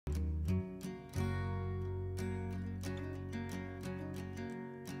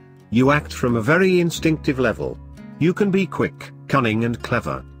You act from a very instinctive level. You can be quick, cunning and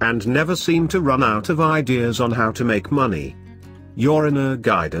clever, and never seem to run out of ideas on how to make money. Your inner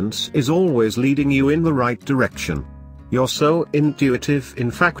guidance is always leading you in the right direction. You're so intuitive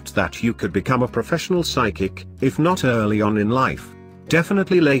in fact that you could become a professional psychic, if not early on in life,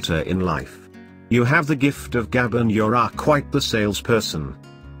 definitely later in life. You have the gift of gab and you are quite the salesperson.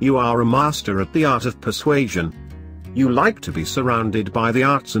 You are a master at the art of persuasion. You like to be surrounded by the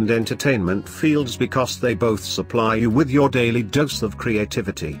arts and entertainment fields because they both supply you with your daily dose of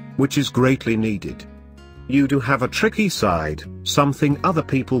creativity, which is greatly needed. You do have a tricky side, something other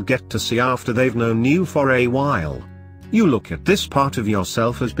people get to see after they've known you for a while. You look at this part of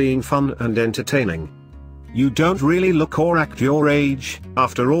yourself as being fun and entertaining. You don't really look or act your age.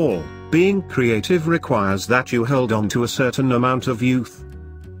 After all, being creative requires that you hold on to a certain amount of youth.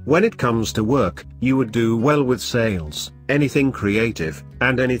 When it comes to work, you would do well with sales, anything creative,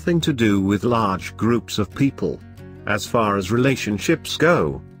 and anything to do with large groups of people. As far as relationships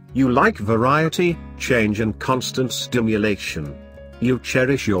go, you like variety, change and constant stimulation. You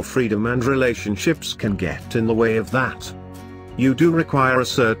cherish your freedom and relationships can get in the way of that. You do require a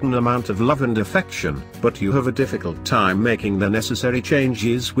certain amount of love and affection, but you have a difficult time making the necessary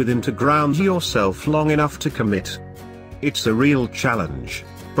changes within to ground yourself long enough to commit. It's a real challenge,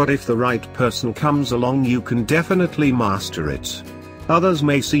 but if the right person comes along you can definitely master it. Others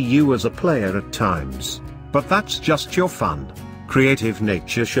may see you as a player at times, but that's just your fun, creative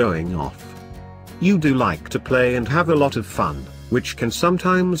nature showing off. You do like to play and have a lot of fun, which can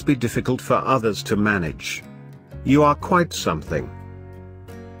sometimes be difficult for others to manage. You are quite something.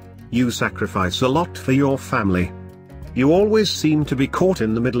 You sacrifice a lot for your family. You always seem to be caught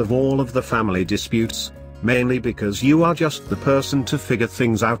in the middle of all of the family disputes, mainly because you are just the person to figure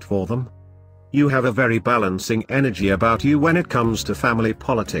things out for them. You have a very balancing energy about you when it comes to family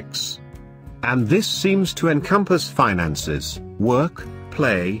politics. And this seems to encompass finances, work,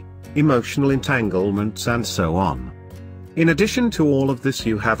 play, emotional entanglements and so on. In addition to all of this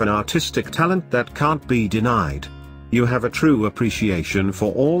you have an artistic talent that can't be denied. You have a true appreciation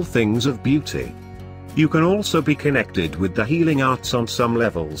for all things of beauty. You can also be connected with the healing arts on some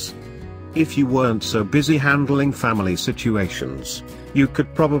levels. If you weren't so busy handling family situations, you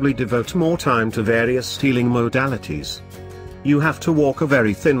could probably devote more time to various healing modalities. You have to walk a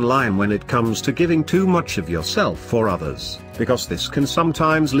very thin line when it comes to giving too much of yourself for others, because this can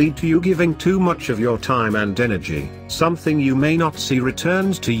sometimes lead to you giving too much of your time and energy, something you may not see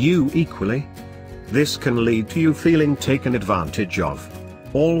returned to you equally. This can lead to you feeling taken advantage of.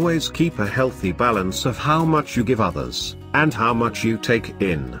 Always keep a healthy balance of how much you give others, and how much you take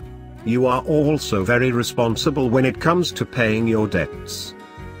in. You are also very responsible when it comes to paying your debts.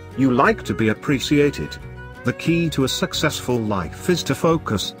 You like to be appreciated. The key to a successful life is to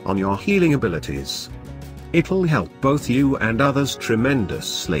focus on your healing abilities. It'll help both you and others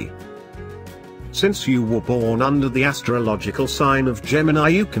tremendously. Since you were born under the astrological sign of Gemini,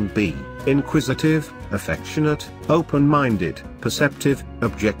 you can be inquisitive, affectionate, open-minded, perceptive,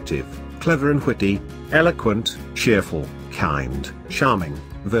 objective, clever and witty, eloquent, cheerful, kind, charming,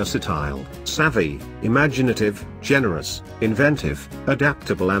 versatile, savvy, imaginative, generous, inventive,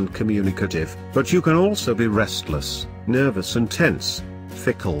 adaptable and communicative, but you can also be restless, nervous and tense,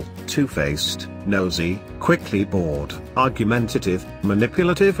 fickle, two-faced, nosy, quickly bored, argumentative,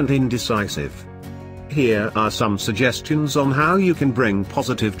 manipulative and indecisive. Here are some suggestions on how you can bring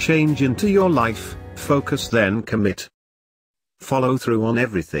positive change into your life. Focus then commit. Follow through on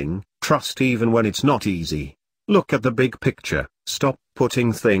everything, trust even when it's not easy. Look at the big picture, stop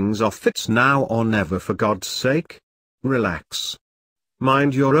putting things off, it's now or never for God's sake. Relax.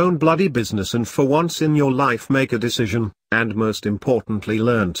 Mind your own bloody business and for once in your life make a decision, and most importantly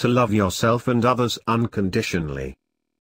learn to love yourself and others unconditionally.